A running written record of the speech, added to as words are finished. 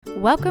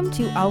Welcome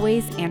to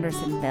Always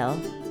Andersonville,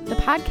 the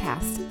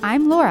podcast.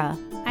 I'm Laura.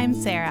 I'm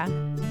Sarah.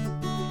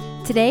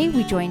 Today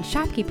we join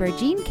shopkeeper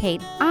Jean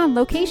Kate on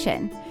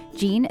location.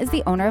 Jean is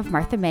the owner of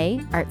Martha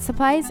May Art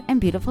Supplies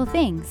and Beautiful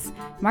Things.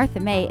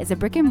 Martha May is a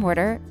brick and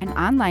mortar and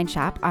online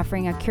shop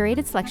offering a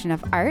curated selection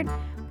of art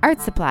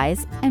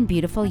supplies, and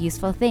beautiful,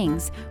 useful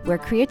things where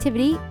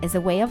creativity is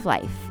a way of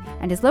life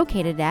and is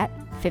located at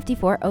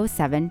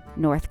 5407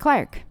 North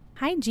Clark.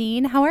 Hi,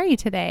 Jean. How are you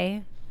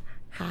today?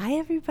 Hi,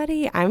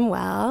 everybody. I'm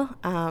well.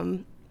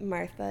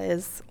 Martha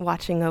is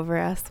watching over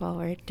us while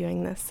we're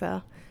doing this,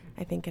 so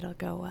I think it'll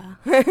go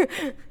well.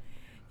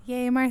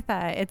 Yay,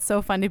 Martha. It's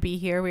so fun to be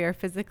here. We are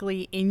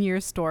physically in your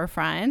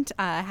storefront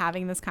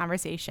having this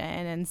conversation,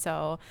 and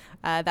so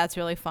that's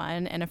really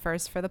fun and a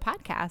first for the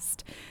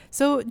podcast.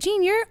 So,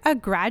 Jean, you're a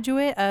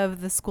graduate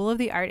of the School of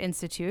the Art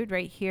Institute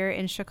right here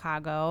in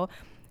Chicago.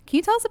 Can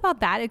you tell us about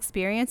that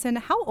experience, and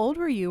how old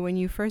were you when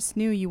you first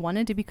knew you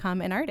wanted to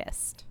become an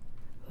artist?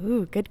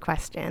 Ooh, good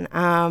question.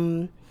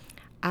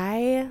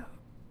 I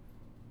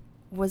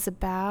was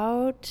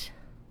about,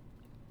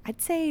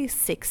 I'd say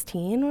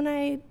 16 when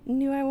I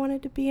knew I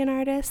wanted to be an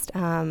artist.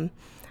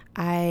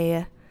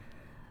 I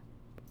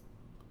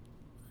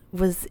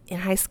was in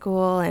high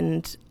school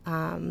and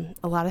a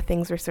lot of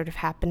things were sort of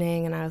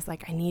happening, and I was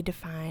like, I need to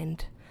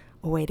find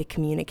a way to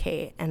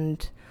communicate.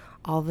 And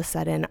all of a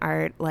sudden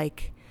art,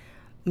 like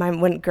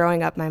when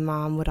growing up, my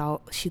mom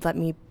she'd let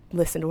me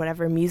listen to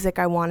whatever music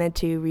I wanted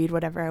to, read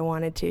whatever I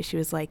wanted to. She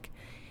was like,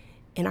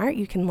 in art,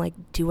 you can like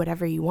do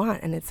whatever you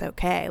want and it's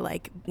okay.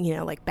 Like, you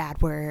know, like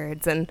bad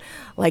words and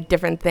like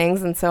different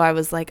things. And so I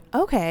was like,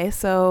 okay,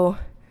 so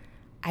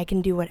I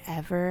can do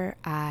whatever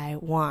I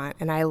want.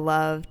 And I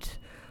loved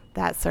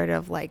that sort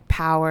of like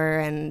power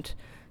and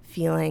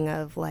feeling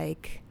of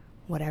like,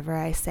 whatever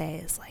I say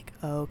is like,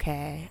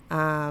 okay.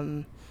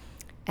 And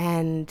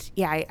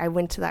yeah, I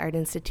went to the Art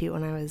Institute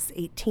when I was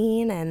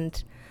 18,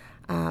 and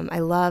I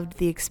loved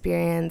the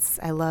experience.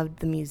 I loved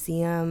the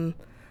museum.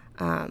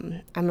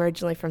 I'm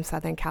originally from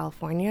Southern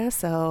California,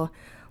 so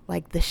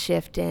like the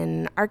shift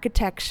in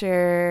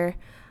architecture,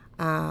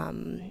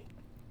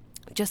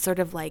 just sort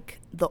of like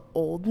the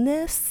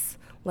oldness,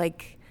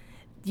 like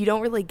you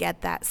don't really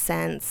get that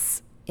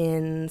sense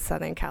in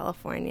Southern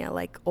California.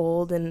 Like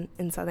old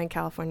in Southern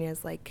California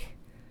is like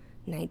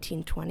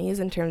 1920s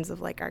in terms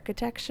of like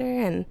architecture.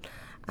 And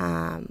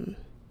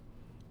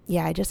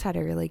yeah, I just had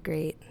a really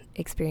great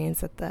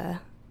experience at the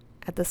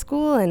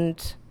school,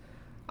 and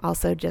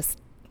also just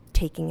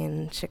taking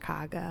in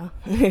Chicago.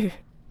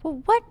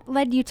 Well, what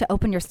led you to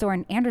open your store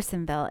in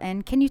Andersonville,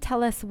 and can you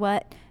tell us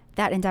what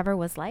that endeavor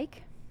was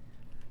like?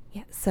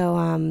 Yeah,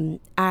 so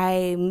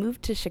I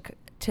moved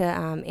to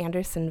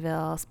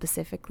Andersonville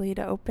specifically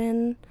to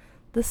open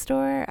the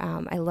store.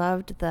 I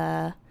loved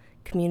the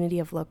community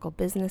of local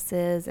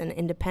businesses and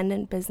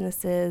independent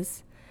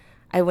businesses.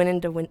 I went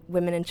into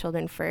Women and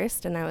Children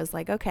First, and I was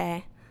like,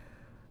 okay,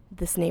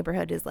 this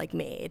neighborhood is like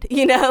made,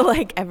 you know,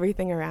 like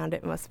everything around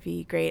it must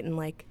be great. And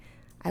like,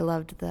 I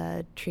loved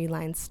the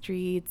tree-lined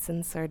streets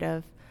and sort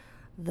of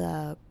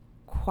the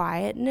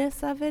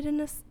quietness of it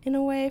in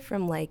a way,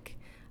 from like,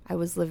 I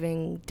was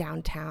living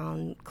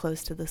downtown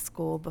close to the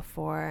school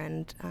before.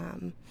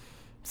 And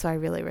so I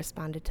really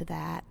responded to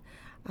that.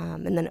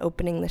 And then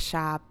opening the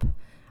shop,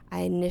 I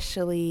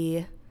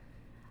initially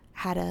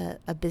had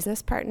a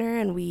business partner,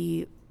 and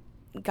we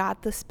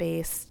got the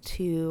space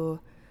to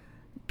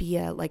be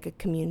a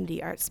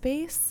community art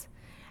space,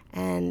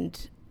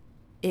 and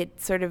it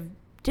sort of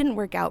didn't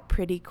work out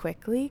pretty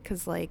quickly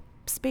because like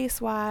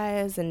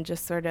space-wise and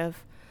just sort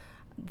of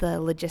the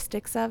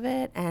logistics of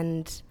it.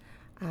 And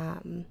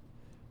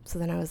so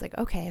then I was like,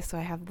 okay, so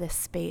I have this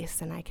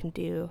space and I can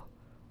do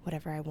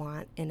whatever I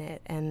want in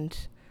it. And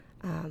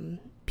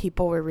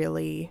people were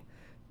really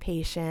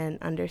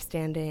patient,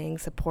 understanding,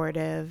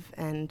 supportive,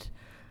 and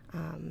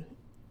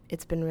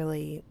it's been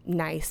really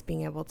nice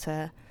being able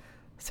to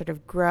sort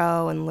of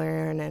grow and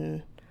learn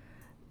and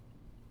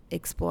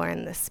explore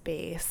in this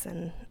space.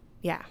 And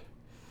yeah.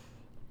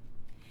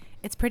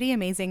 It's pretty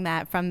amazing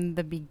that from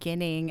the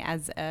beginning,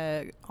 as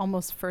a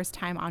almost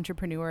first-time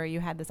entrepreneur,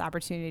 you had this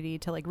opportunity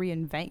to like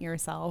reinvent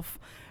yourself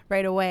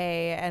right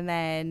away and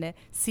then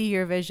see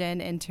your vision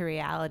into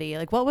reality.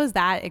 Like, what was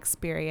that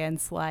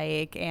experience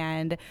like?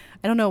 And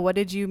I don't know, what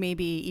did you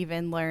maybe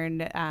even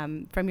learn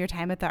from your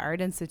time at the Art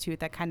Institute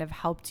that kind of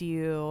helped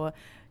you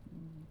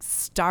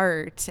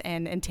start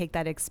and take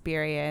that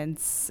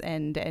experience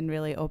and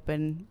really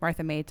open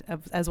Martha May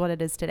as what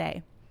it is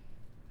today?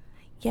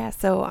 Yeah,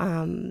 so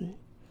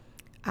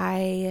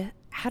I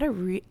had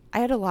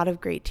a lot of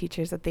great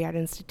teachers at the Art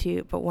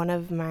Institute, but one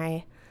of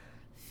my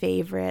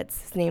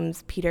favorites, his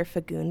name's Peter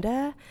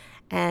Fagunda,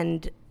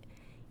 and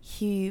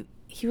he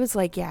was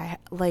like, yeah,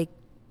 like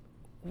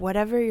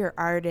whatever your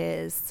art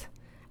is,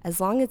 as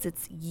long as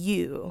it's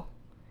you,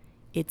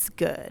 it's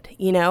good,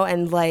 you know?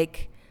 And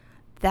like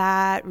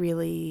that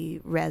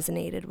really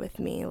resonated with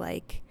me,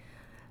 like,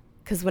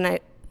 because when I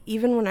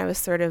was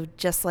sort of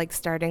just like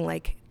starting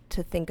like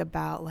to think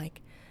about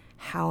like,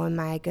 how am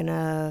I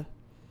gonna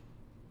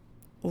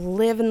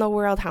live in the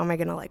world? How am I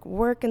going to like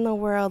work in the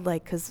world?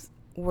 Like, 'cause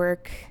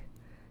work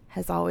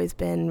has always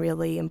been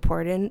really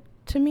important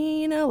to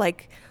me, you know,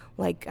 like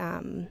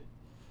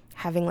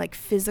having like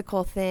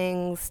physical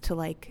things to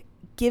like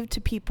give to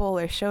people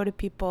or show to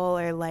people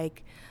or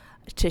like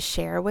to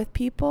share with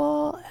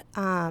people.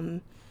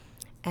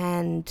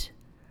 And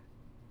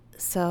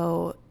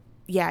so,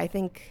 yeah, I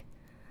think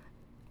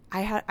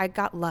I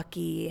got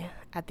lucky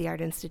at the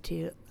Art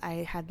Institute.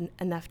 I had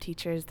enough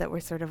teachers that were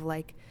sort of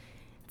like,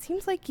 it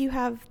seems like you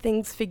have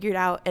things figured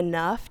out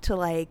enough to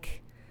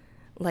like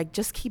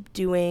just keep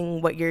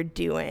doing what you're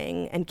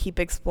doing and keep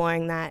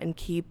exploring that and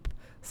keep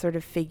sort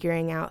of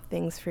figuring out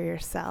things for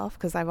yourself,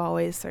 because I've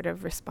always sort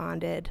of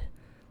responded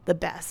the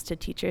best to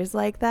teachers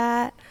like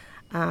that.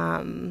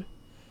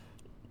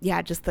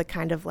 Yeah, just the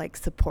kind of like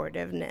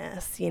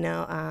supportiveness, you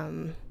know.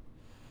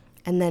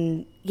 And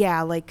then,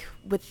 yeah, like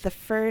with the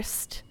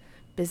first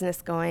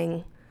business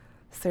going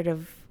sort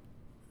of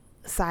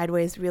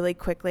sideways really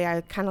quickly,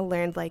 I kind of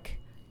learned like,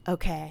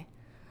 okay,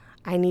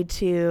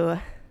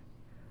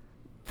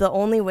 the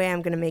only way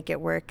I'm going to make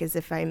it work is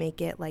if I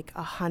make it like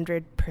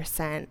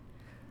 100%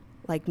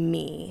 like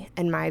me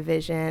and my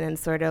vision. And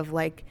sort of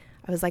like,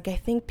 I was like, I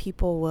think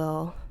people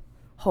will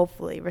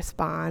hopefully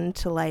respond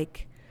to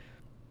like,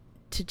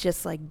 to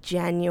just like a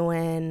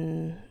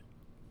genuine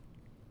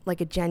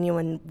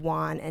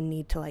want and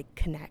need to like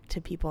connect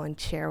to people and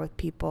share with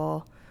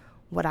people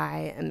what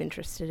I am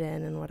interested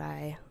in and what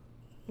I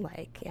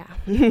like.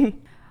 Yeah.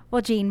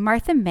 Well, Jean,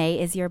 Martha May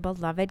is your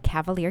beloved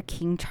Cavalier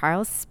King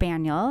Charles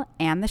Spaniel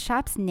and the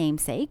shop's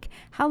namesake.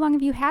 How long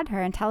have you had her?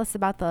 And tell us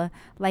about the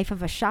life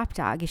of a shop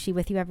dog. Is she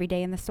with you every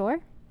day in the store?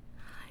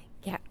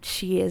 Yeah,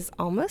 she is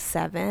almost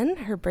 7.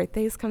 Her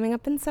birthday is coming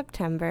up in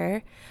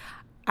September.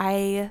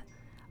 I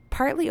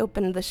partly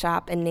opened the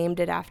shop and named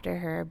it after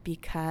her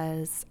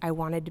because I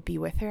wanted to be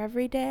with her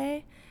every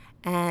day.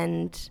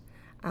 And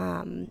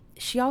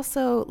she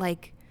also,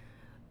 like,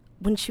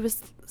 when she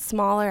was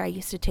smaller, I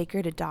used to take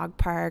her to dog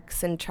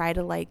parks and I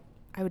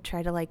would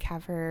try to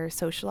have her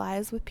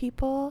socialize with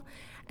people,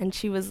 and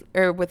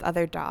with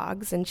other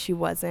dogs, and she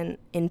wasn't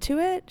into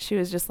it. She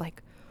was just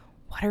like,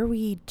 what are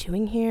we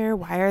doing here?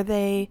 Why are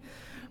they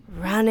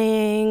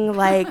running?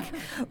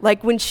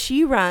 Like when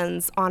she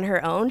runs on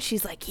her own,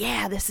 she's like,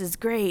 yeah, this is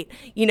great,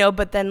 you know,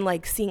 but then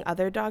like seeing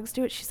other dogs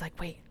do it, she's like,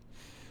 wait,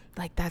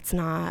 like that's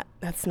not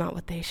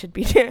what they should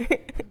be doing.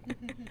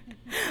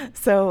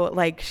 So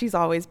like she's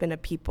always been a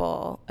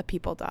people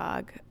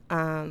dog.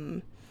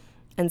 And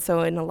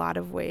so in a lot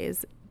of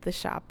ways the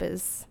shop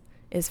is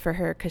for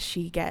her, because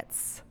she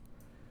gets,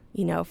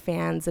 you know,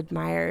 fans,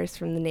 admirers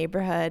from the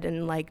neighborhood,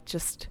 and like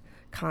just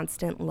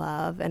constant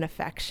love and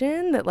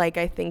affection that like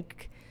I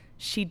think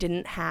she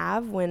didn't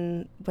have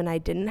when I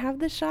didn't have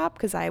the shop,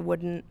 because I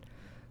wouldn't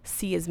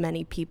see as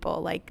many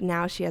people. Like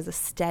now she has a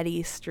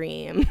steady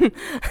stream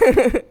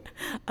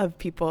of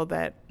people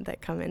that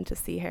come in to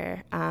see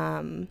her.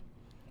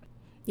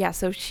 Yeah,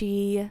 so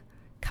she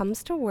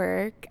comes to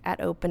work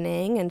at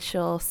opening, and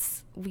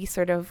we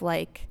sort of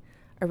like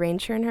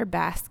arrange her in her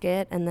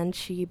basket, and then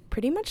she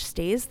pretty much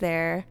stays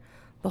there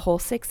the whole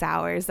 6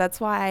 hours. That's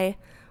why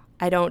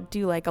I don't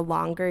do like a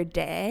longer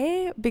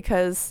day,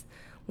 because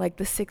like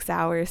the 6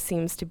 hours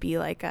seems to be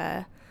like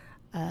a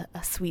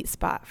sweet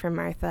spot for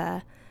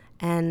Martha.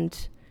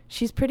 And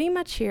she's pretty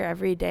much here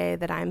every day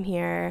that I'm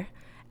here.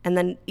 And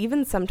then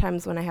even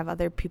sometimes when I have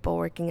other people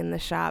working in the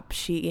shop,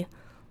 she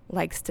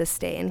likes to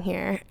stay in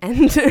here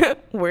and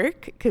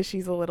work, because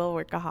she's a little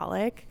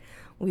workaholic.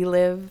 We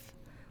live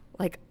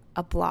like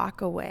a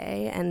block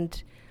away,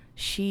 and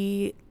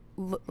she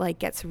like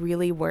gets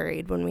really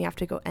worried when we have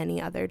to go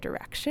any other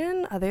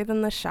direction other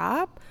than the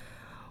shop,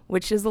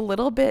 which is a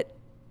little bit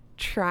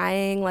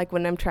trying, like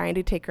when I'm trying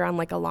to take her on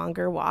like a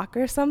longer walk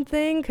or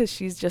something, because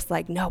she's just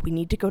like, no, we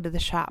need to go to the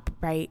shop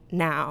right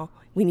now,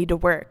 we need to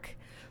work.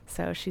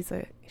 So she's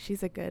a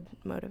good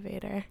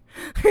motivator.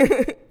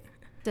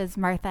 Does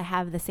Martha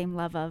have the same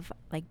love of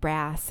like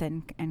brass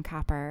and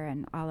copper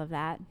and all of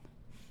that?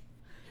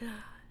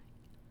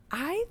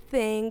 I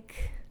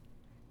think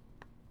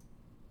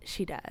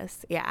she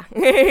does, yeah.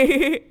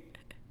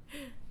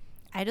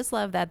 I just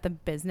love that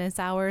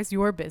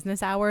your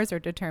business hours are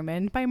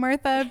determined by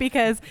Martha,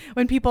 because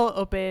when people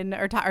open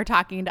or are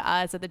talking to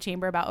us at the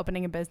chamber about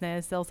opening a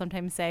business, they'll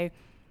sometimes say,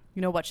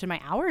 you know, what should my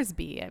hours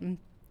be? And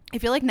I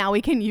feel like now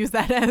we can use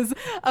that as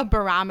a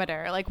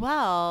barometer. Like,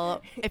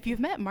 well, if you've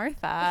met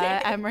Martha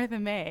at Martha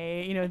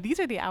May, you know, these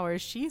are the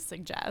hours she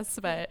suggests.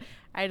 But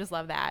I just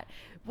love that.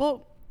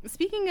 Well,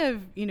 speaking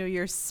of, you know,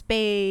 your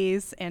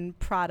space and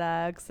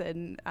products,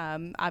 and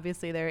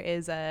obviously there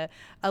is a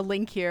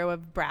link here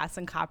with brass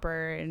and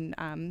copper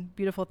and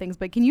beautiful things.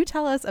 But can you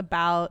tell us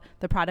about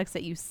the products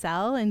that you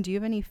sell, and do you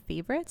have any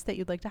favorites that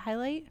you'd like to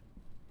highlight?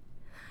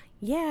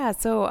 Yeah,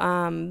 so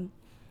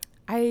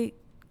I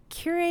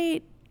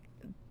curate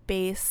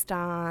based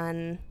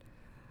on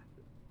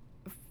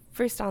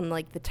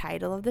like the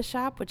title of the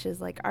shop, which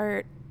is like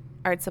art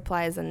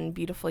supplies and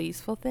beautiful,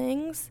 useful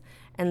things.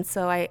 And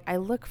so I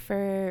look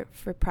for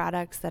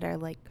products that are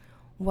like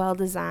well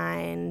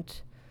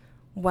designed,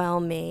 well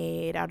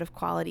made, out of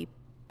quality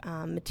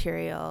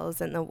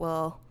materials, and that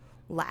will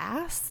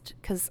last,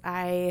 because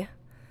I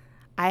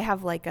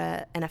have like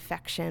an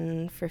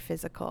affection for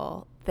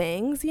physical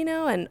things, you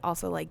know, and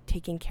also like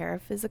taking care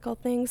of physical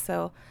things.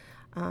 So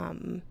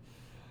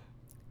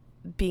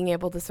being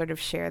able to sort of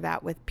share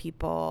that with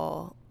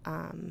people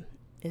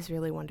is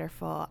really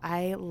wonderful.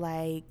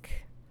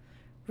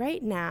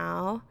 Right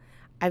now,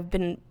 I've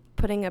been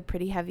putting a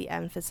pretty heavy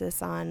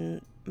emphasis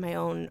on my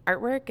own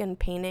artwork and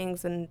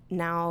paintings, and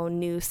now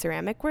new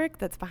ceramic work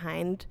that's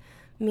behind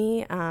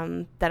me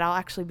that I'll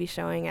actually be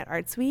showing at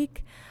Arts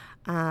Week.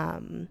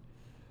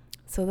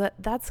 So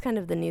that's kind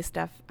of the new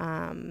stuff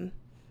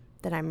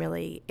that I'm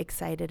really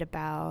excited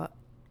about.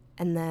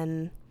 And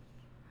then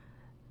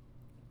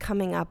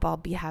coming up, I'll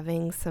be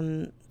having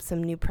some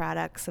new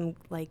products.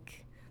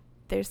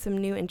 There's some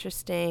new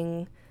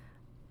interesting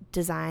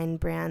design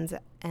brands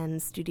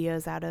and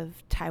studios out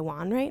of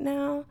Taiwan right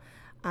now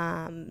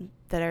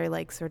that are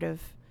like sort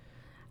of,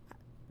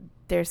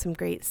 there's some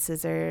great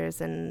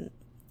scissors and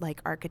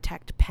like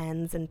architect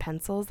pens and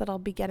pencils that I'll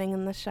be getting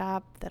in the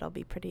shop that'll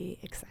be pretty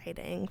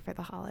exciting for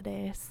the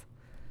holidays.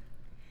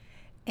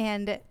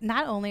 And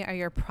not only are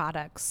your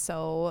products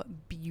so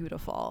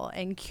beautiful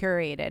and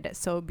curated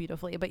so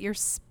beautifully, but your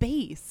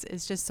space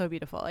is just so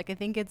beautiful. Like, I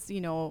think it's,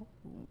 you know,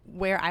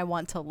 where I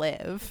want to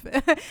live.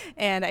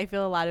 And I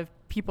feel a lot of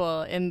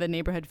people in the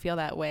neighborhood feel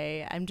that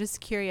way. I'm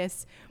just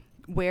curious,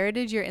 where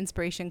did your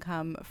inspiration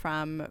come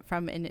from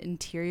an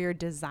interior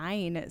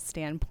design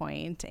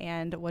standpoint?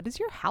 And what does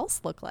your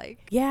house look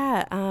like?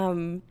 Yeah.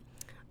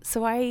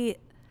 So I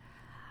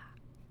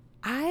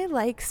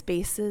like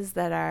spaces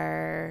that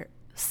are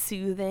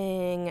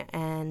soothing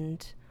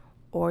and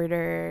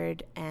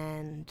ordered,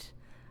 and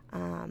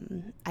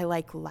I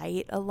like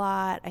light a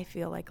lot. I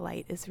feel like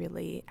light is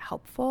really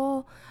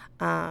helpful.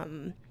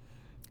 And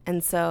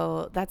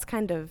so that's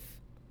kind of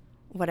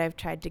what I've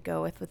tried to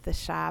go with the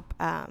shop.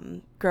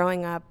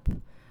 Growing up,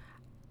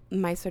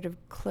 my sort of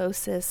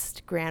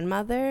closest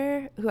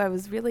grandmother, who I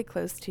was really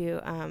close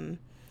to,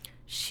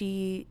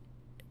 she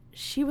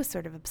was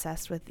sort of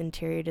obsessed with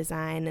interior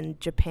design in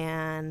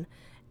Japan,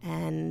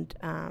 and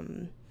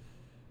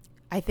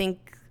I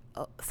think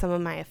some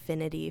of my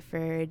affinity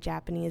for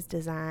Japanese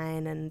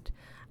design, and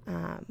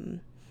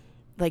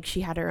like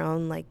she had her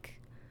own like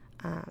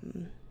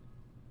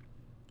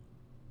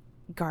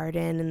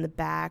garden in the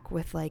back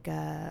with like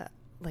a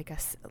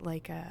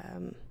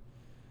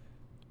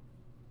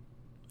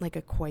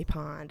koi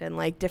pond and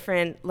like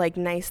different like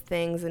nice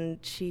things,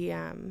 and she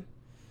I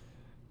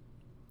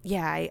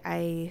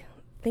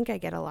think I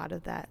get a lot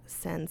of that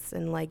sense,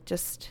 and like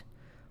just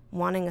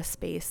wanting a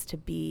space to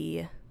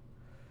be,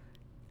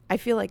 I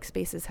feel like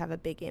spaces have a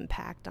big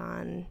impact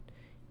on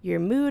your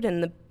mood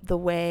and the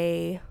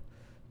way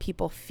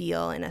people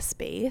feel in a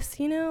space,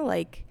 you know,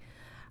 like,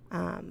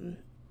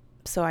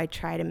 so I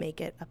try to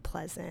make it a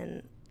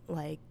pleasant,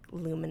 like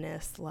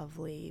luminous,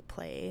 lovely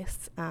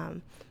place.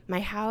 My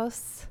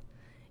house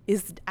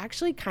is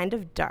actually kind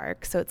of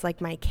dark, so it's like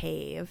my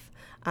cave,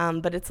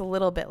 but it's a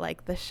little bit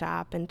like the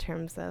shop in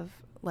terms of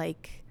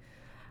like,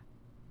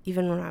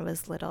 even when I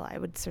was little, I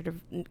would sort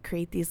of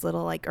create these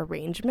little like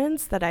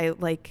arrangements that I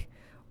like,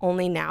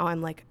 only now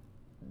I'm like,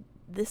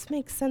 this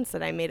makes sense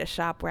that I made a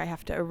shop where I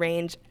have to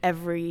arrange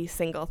every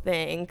single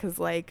thing, because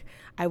like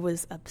I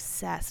was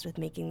obsessed with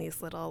making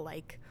these little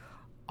like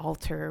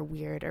altar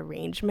weird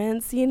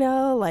arrangements, you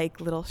know, like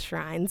little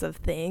shrines of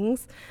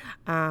things.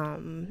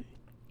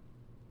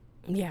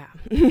 Yeah.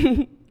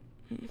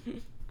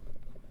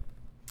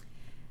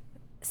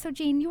 So,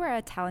 Jean, you are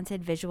a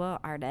talented visual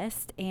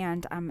artist,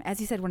 and as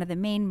you said, one of the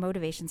main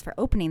motivations for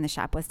opening the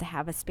shop was to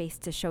have a space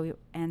to show you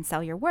and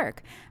sell your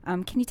work.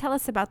 Can you tell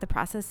us about the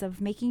process of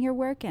making your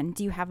work, and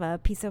do you have a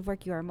piece of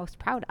work you are most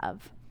proud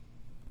of?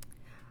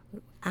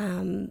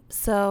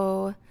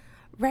 So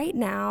right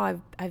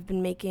now I've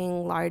been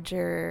making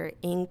larger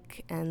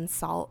ink and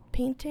salt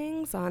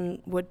paintings on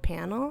wood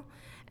panel,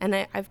 and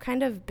I've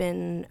kind of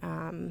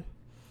been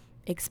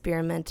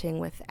experimenting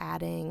with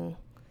adding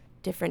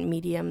different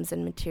mediums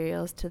and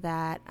materials to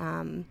that.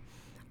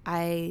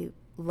 I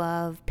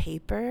love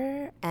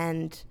paper,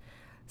 and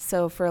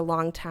so for a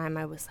long time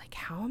I was like,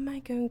 how am I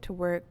going to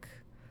work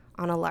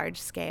on a large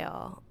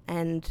scale?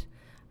 And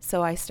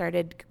so I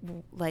started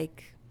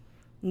like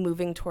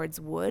moving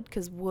towards wood,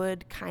 because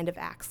wood kind of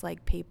acts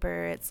like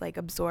paper. It's like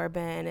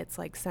absorbent, it's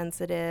like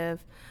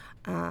sensitive.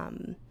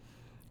 And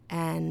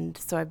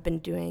so I've been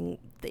doing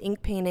the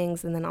ink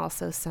paintings, and then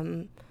also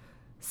some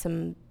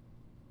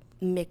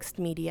mixed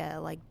media,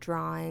 like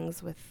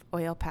drawings with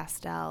oil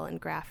pastel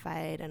and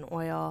graphite and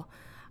oil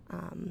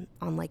on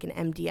like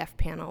an MDF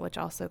panel, which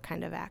also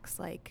kind of acts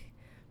like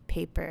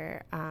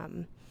paper.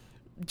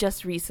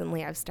 Just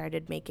recently I've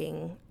started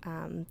making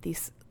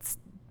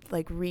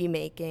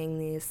remaking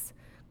these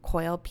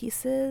coil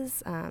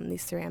pieces,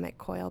 these ceramic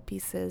coil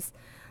pieces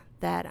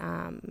that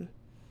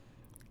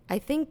I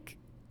think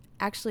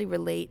actually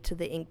relate to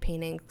the ink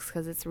paintings,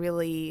 because it's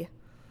really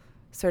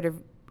sort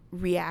of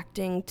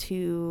reacting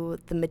to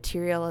the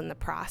material and the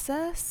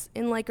process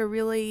in like a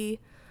really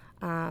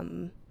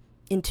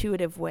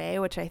intuitive way,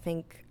 which I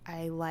think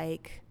I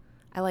like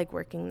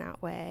working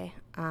that way.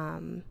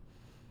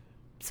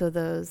 So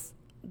those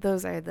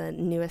are the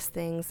newest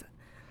things.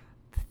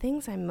 The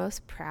things I'm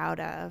most proud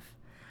of.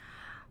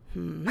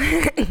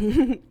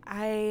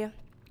 I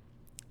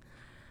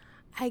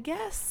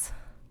guess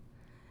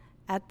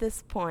at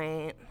this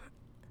point,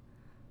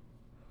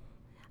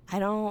 I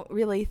don't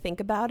really think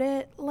about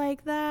it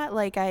like that.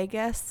 Like, I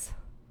guess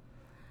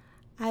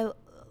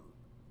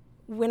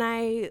when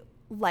I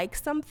like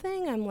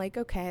something, I'm like,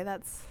 okay,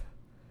 that's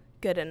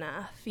good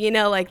enough. You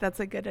know, like that's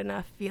a good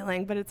enough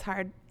feeling, but it's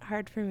hard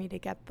for me to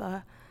get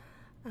the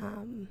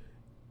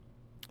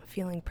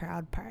feeling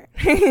proud part.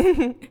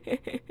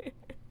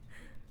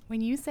 When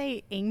you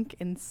say ink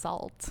and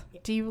salt,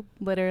 do you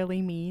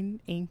literally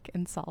mean ink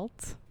and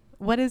salt?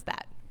 What is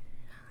that?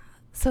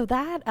 So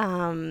that,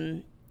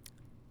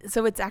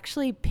 so it's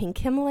actually pink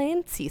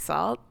Himalayan sea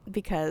salt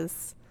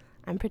because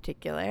I'm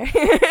particular.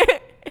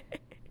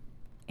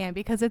 And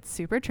because it's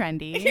super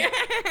trendy.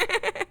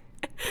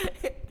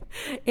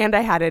 And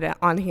I had it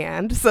on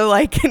hand. So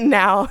like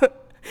now,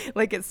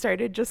 like it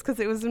started just because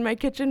it was in my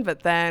kitchen,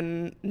 but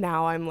then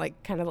now I'm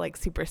like kind of like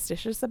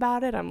superstitious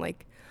about it. I'm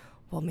like,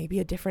 well, maybe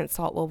a different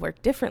salt will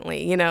work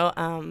differently, you know?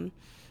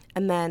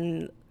 And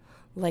then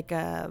like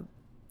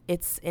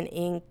it's an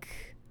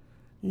ink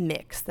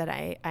mix that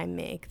I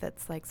make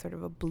that's like sort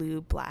of a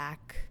blue,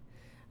 black,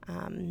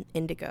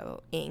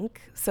 indigo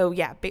ink. So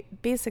yeah,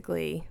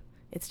 basically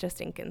it's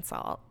just ink and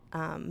salt.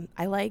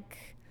 I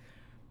like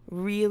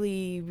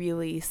really,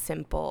 really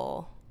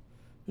simple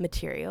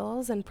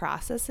materials and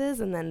processes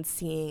and then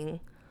seeing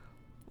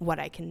what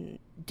I can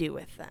do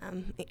with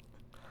them.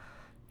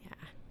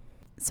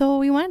 So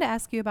we wanted to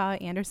ask you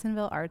about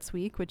Andersonville Arts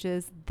Week, which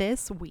is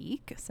this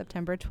week,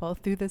 September 12th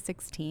through the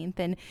 16th.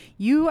 And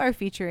you are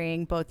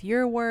featuring both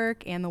your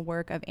work and the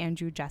work of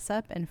Andrew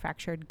Jessup and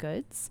Fractured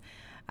Goods.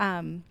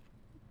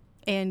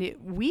 And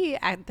we,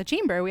 at the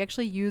Chamber, we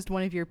actually used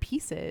one of your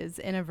pieces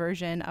in a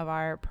version of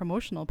our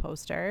promotional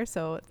poster.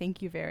 So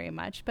thank you very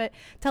much. But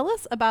tell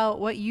us about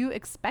what you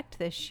expect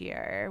this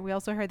year. We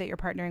also heard that you're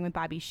partnering with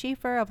Bobby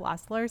Schaefer of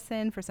Lost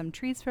Larson for some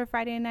treats for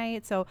Friday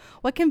night. So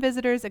what can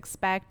visitors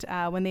expect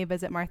when they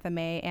visit Martha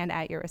May and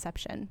at your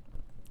reception?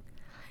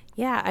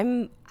 Yeah,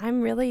 I'm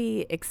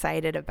really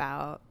excited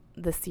about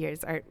this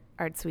year's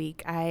Arts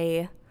Week.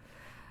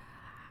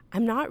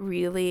 I'm not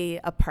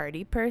really a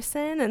party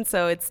person, and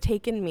so it's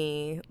taken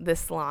me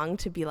this long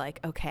to be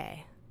like,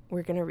 okay,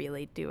 we're going to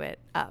really do it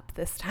up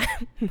this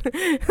time.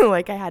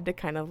 Like I had to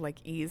kind of like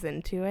ease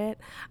into it.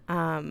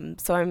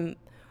 So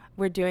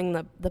we're doing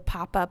the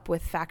pop-up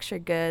with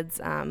Fractured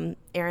Goods.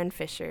 Aaron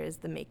Fisher is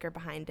the maker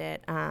behind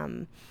it.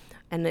 And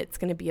it's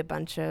going to be a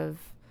bunch of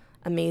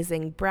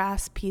amazing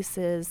brass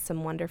pieces,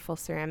 some wonderful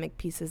ceramic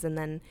pieces, and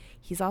then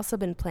he's also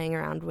been playing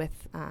around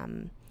with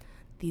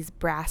these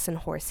brass and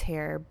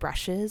horsehair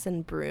brushes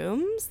and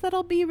brooms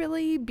that'll be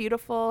really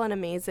beautiful and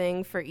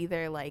amazing for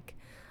either like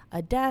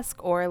a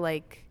desk or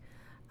like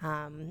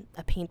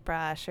a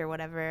paintbrush or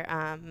whatever.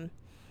 And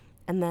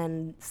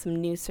then some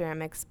new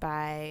ceramics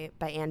by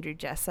Andrew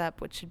Jessup,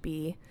 which should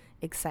be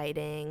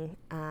exciting.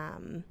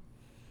 And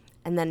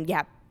then,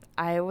 yeah,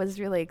 I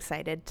was really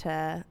excited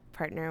to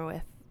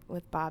partner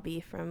with Bobby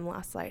from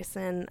Lost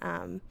Larson.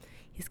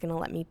 He's going to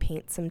let me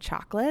paint some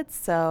chocolates.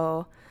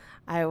 So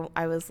I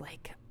was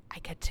like, I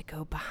get to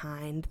go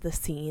behind the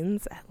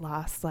scenes at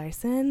Lost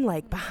Larson,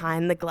 like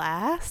behind the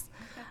glass.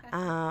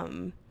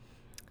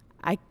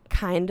 I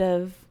kind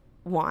of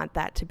want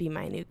that to be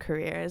my new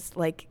career, is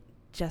like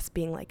just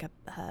being like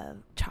a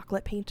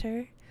chocolate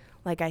painter.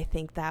 Like I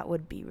think that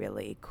would be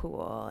really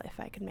cool if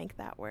I could make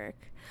that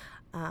work.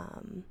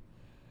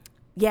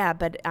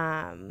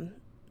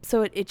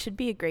 So it should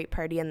be a great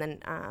party. And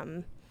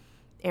then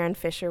Aaron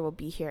Fisher will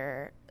be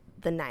here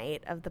the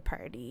night of the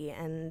party,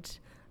 and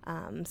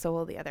so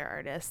will the other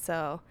artists.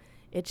 So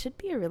it should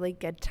be a really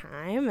good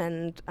time.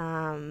 And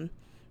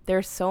there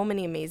are so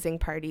many amazing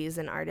parties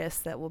and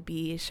artists that will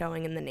be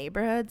showing in the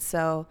neighborhood.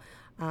 So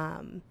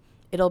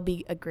it'll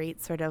be a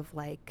great sort of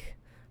like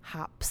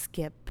hop,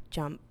 skip,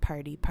 jump,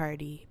 party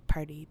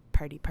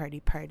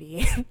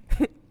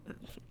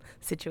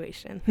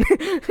situation.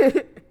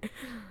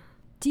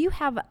 Do you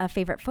have a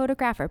favorite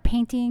photograph or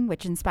painting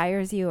which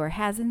inspires you or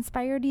has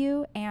inspired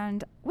you?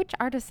 And which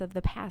artists of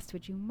the past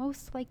would you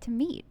most like to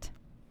meet?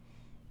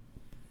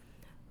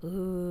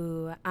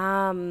 Ooh,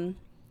 I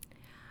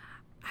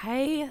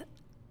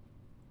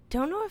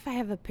don't know if I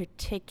have a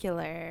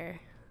particular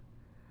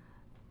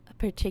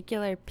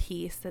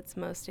piece that's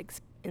most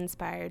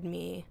inspired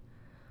me.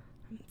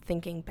 I'm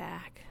thinking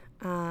back.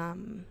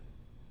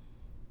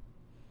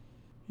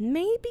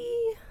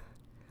 Maybe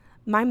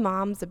my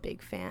mom's a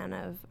big fan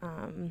of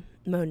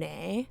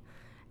Monet,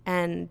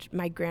 and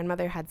my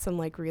grandmother had some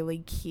like really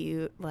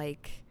cute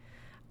like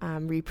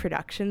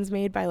reproductions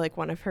made by like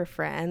one of her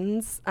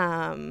friends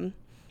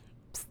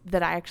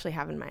that I actually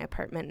have in my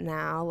apartment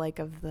now, like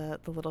of the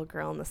little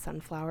girl in the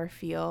sunflower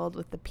field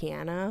with the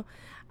piano.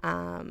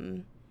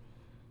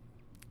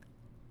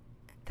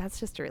 That's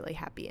just a really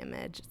happy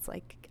image. It's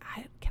like,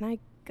 can I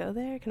go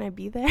there? Can I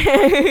be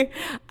there?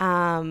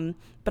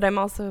 But I'm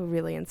also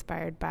really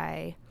inspired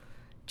by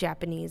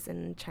Japanese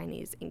and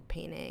Chinese ink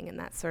painting, and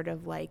that sort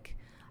of like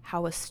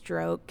how a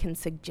stroke can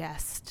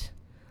suggest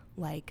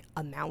like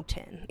a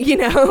mountain,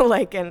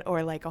 like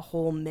or like a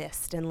whole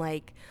mist, and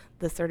like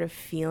the sort of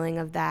feeling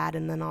of that.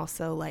 And then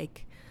also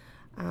like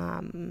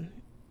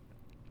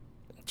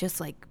just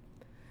like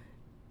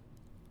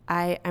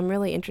I'm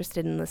really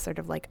interested in the sort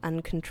of like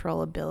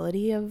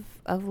uncontrollability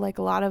of like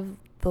a lot of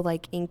the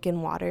like ink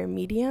and water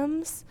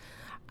mediums.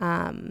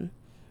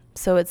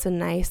 So it's a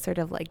nice sort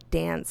of like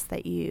dance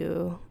that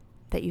you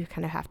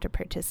kind of have to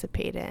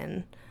participate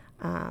in,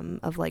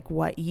 of like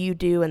what you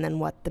do and then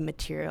what the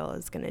material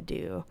is going to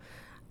do.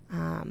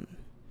 And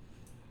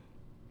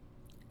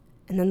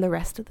then the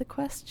rest of the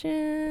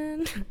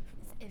question.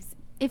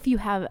 If you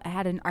have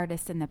had an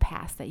artist in the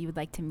past that you would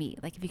like to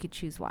meet, like if you could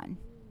choose one.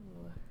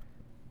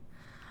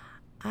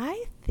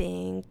 I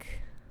think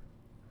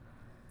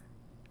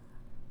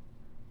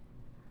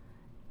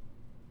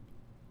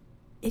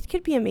it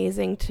could be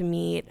amazing to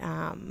meet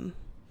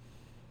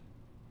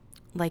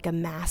like a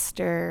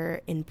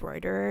master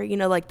embroiderer,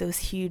 like those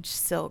huge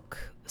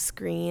silk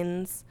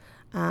screens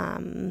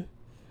where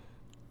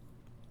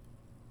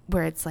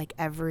it's like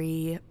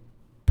every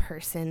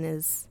person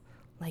is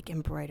like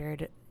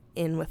embroidered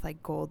in with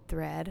like gold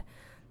thread.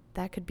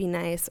 That could be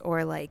nice.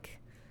 Or like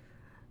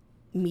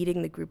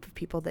meeting the group of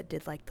people that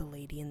did like the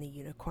Lady and the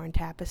Unicorn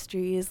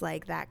tapestries,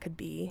 like that could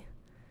be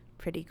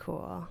pretty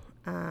cool.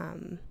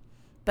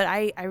 But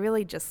I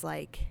really just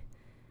like,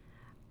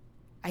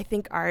 I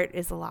think art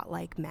is a lot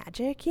like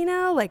magic,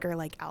 like, or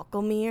like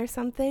alchemy or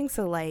something.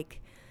 So like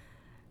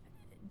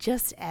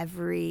just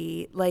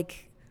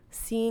like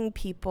seeing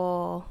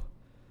people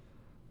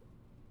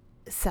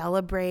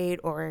celebrate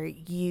or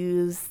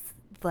use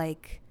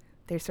like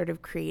their sort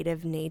of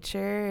creative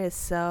nature is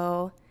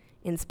so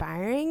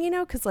inspiring,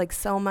 because like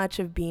so much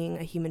of being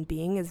a human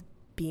being is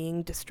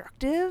being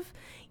destructive,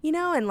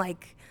 and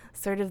like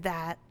sort of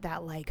that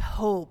like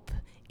hope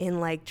in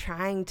like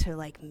trying to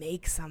like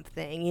make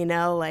something,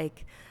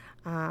 like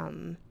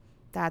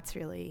that's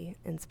really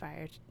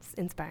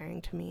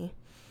inspiring to me.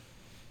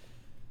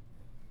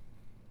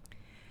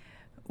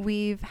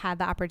 We've had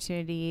the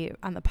opportunity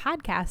on the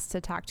podcast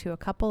to talk to a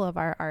couple of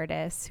our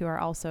artists who are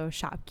also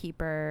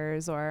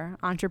shopkeepers or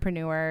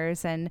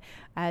entrepreneurs, and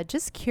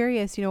just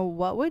curious,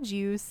 what would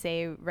you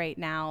say right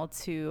now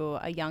to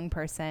a young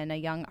person, a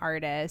young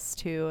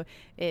artist who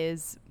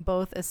is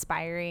both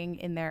aspiring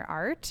in their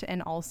art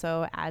and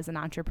also as an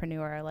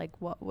entrepreneur? Like,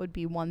 what would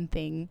be one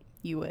thing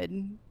you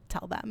would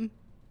tell them?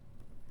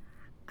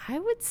 I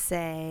would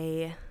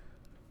say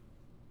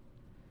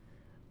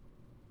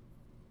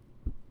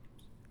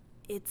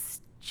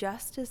it's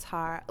just as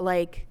hard.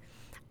 Like,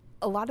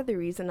 a lot of the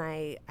reason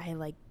I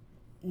like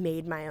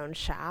made my own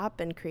shop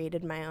and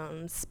created my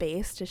own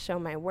space to show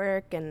my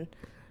work and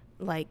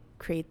like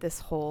create this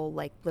whole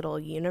like little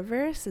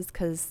universe is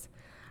because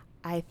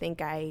I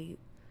think I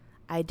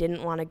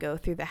didn't want to go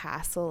through the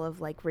hassle of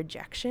like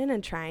rejection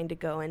and trying to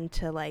go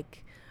into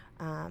like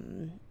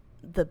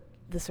the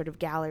sort of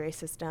gallery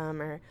system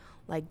or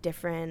like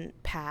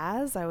different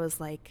paths. I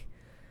was like,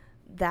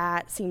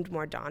 that seemed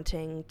more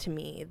daunting to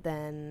me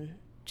than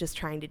just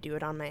trying to do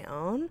it on my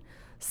own.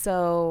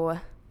 So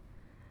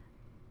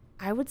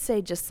I would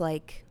say just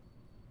like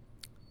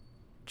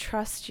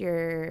trust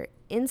your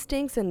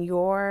instincts and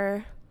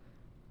your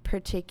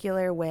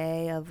particular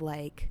way of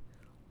like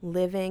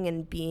living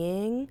and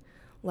being.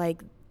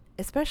 Like,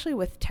 especially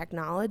with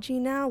technology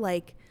now,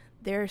 like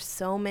there are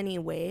so many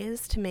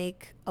ways to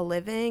make a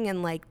living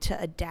and like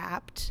to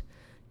adapt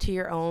to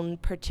your own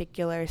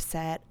particular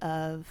set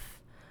of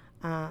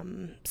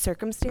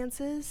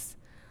circumstances.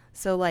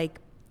 So like,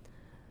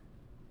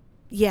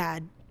 yeah,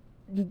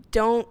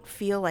 don't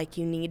feel like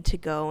you need to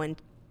go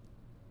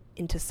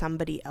into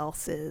somebody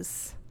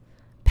else's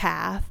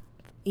path,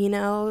 in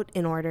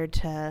order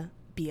to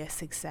be a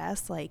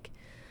success. Like,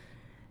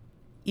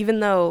 even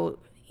though,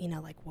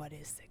 like, what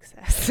is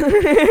success?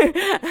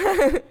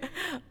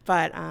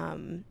 But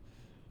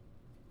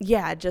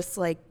yeah, just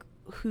like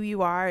who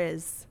you are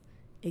is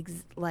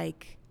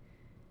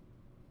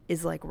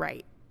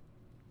right,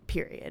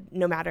 period.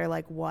 No matter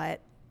like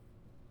what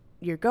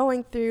you're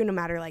going through, no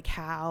matter like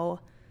how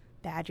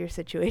bad your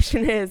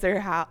situation is or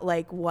how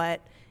like what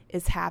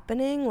is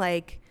happening,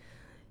 like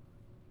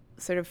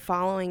sort of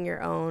following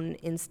your own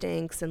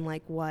instincts and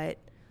like what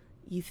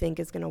you think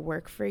is going to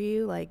work for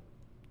you, like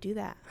do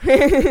that.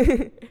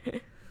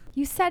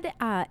 You said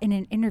in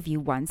an interview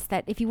once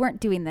that if you weren't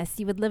doing this,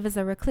 you would live as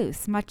a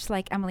recluse, much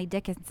like Emily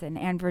Dickinson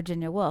and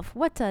Virginia Woolf.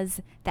 What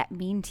does that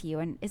mean to you,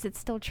 and is it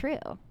still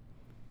true?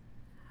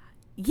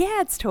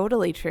 Yeah, it's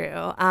totally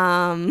true.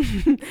 I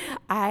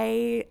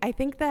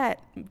think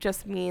that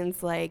just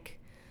means like,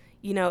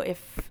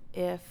 if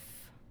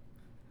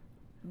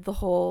the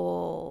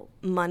whole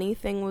money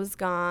thing was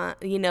gone,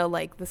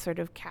 like the sort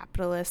of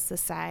capitalist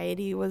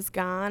society was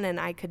gone, and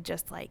I could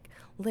just like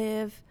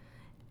live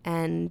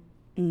and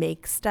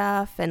make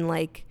stuff, and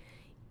like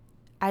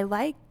I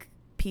like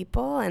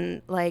people,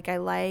 and like I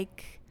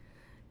like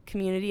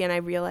community, and I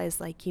realized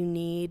like you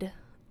need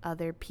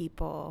other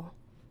people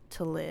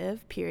to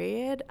live,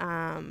 period.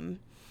 I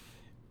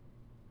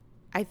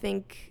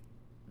think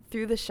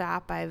through the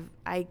shop I've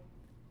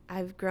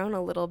grown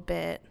a little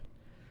bit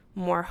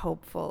more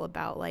hopeful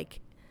about like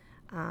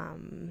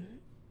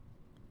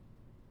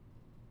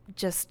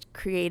just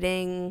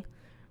creating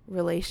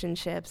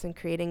relationships and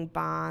creating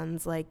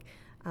bonds. Like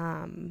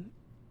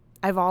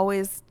I've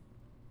always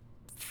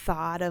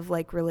thought of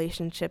like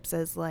relationships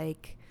as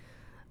like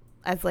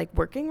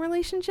working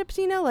relationships,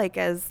 you know, like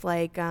as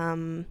like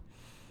I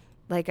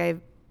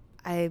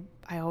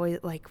always,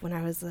 like when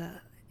I was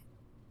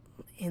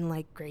in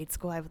like grade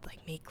school, I would like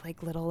make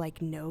like little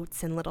like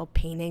notes and little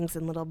paintings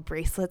and little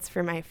bracelets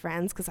for my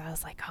friends, because I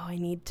was like, oh, I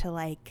need to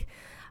like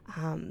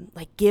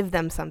give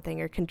them something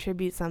or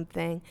contribute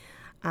something,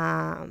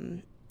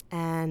 and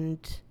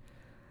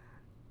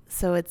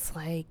so it's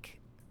like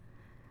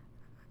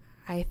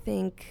I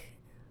think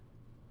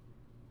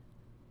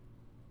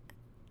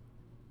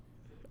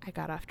I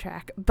got off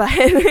track, but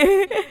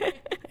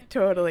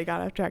totally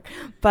got off track.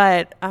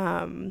 But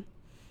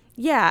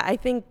yeah, I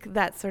think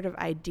that sort of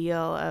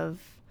ideal of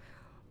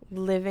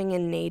living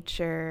in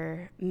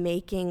nature,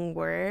 making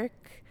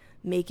work,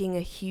 making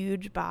a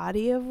huge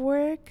body of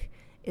work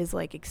is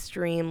like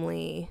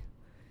extremely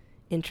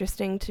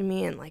interesting to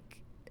me and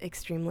like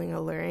extremely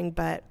alluring.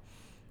 But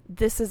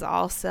this is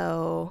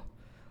also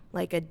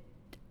like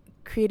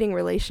creating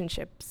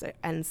relationships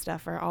and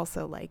stuff are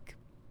also like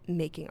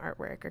making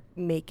artwork or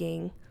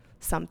making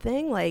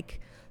something,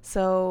 like,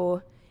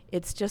 so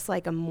it's just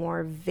like a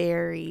more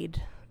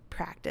varied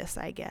practice,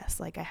 I guess.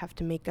 Like I have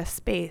to make a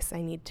space,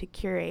 I need to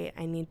curate,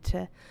 I need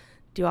to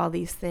do all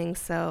these things,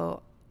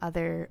 so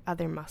other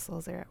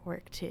muscles are at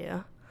work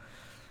too.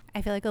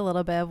 I feel like a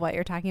little bit of what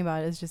you're talking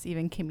about is just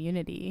even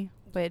community,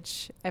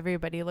 which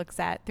everybody looks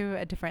at through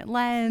a different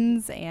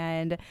lens.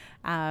 And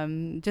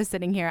just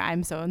sitting here,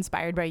 I'm so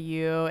inspired by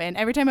you. And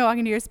every time I walk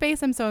into your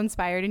space, I'm so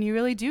inspired. And you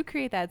really do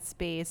create that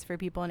space for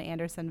people in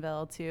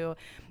Andersonville to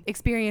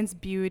experience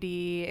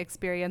beauty,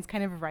 experience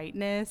kind of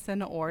rightness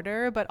and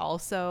order, but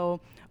also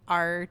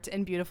art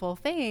and beautiful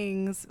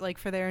things, like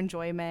for their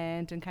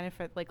enjoyment and kind of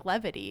for like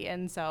levity.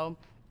 And so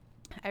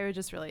I would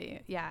just really,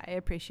 I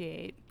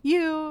appreciate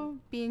you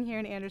being here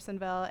in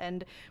Andersonville,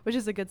 and which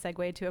is a good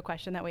segue to a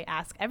question that we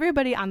ask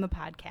everybody on the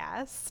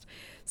podcast.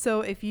 So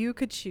if you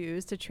could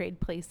choose to trade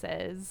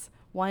places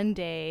one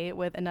day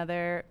with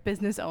another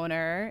business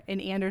owner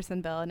in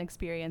Andersonville and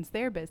experience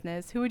their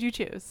business, who would you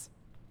choose?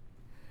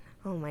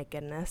 Oh my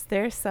goodness.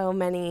 There's so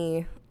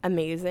many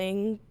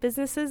amazing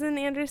businesses in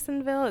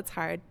Andersonville. It's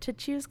hard to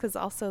choose because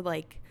also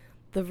like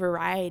the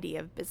variety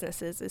of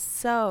businesses is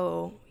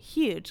so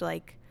huge.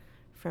 Like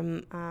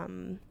from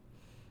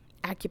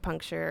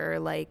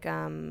acupuncture, like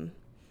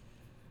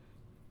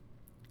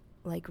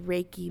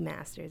Reiki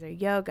masters or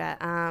yoga.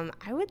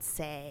 I would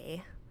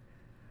say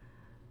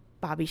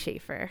Bobby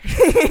Schaefer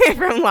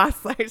from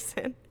Lost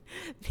Larson,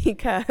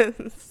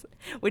 because,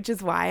 which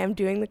is why I'm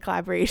doing the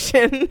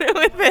collaboration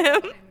with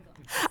him.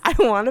 I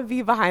want to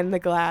be behind the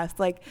glass.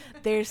 Like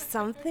there's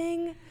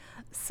something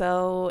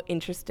so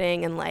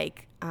interesting and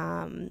like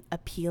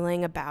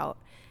appealing about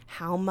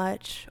how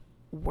much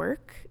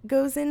work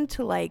goes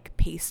into like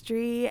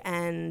pastry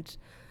and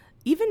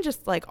even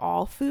just like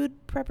all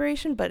food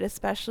preparation, but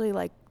especially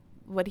like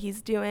what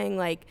he's doing,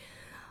 like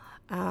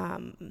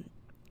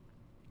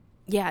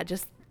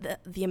just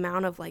the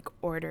amount of like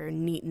order,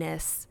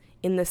 neatness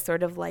in this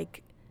sort of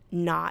like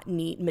not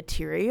neat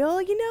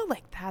material, you know,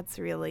 like that's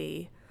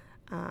really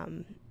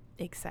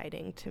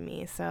exciting to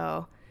me.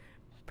 So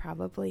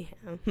probably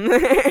him.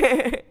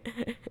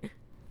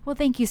 Well,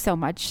 thank you so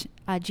much,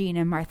 Jean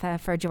and Martha,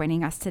 for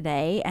joining us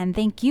today. And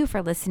thank you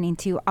for listening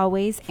to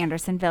Always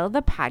Andersonville,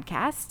 the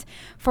podcast.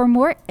 For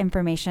more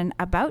information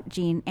about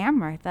Jean and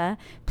Martha,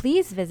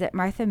 please visit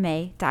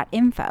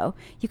marthamay.info.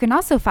 You can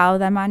also follow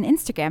them on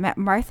Instagram at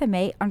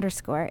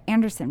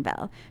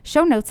marthamay_Andersonville.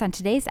 Show notes on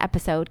today's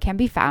episode can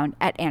be found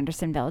at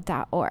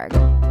andersonville.org.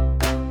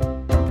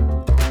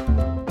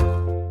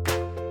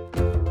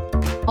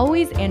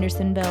 Always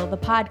Andersonville, the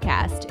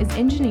podcast, is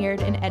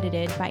engineered and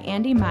edited by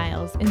Andy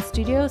Miles in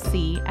Studio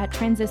C at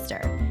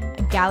Transistor,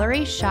 a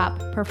gallery, shop,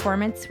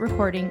 performance,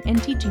 recording,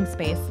 and teaching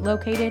space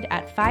located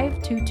at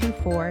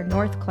 5224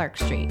 North Clark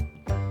Street.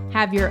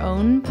 Have your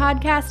own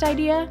podcast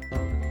idea?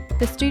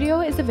 The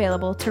studio is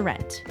available to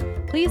rent.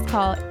 Please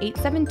call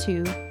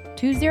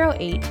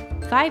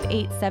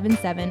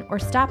 872-208-5877 or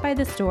stop by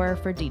the store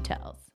for details.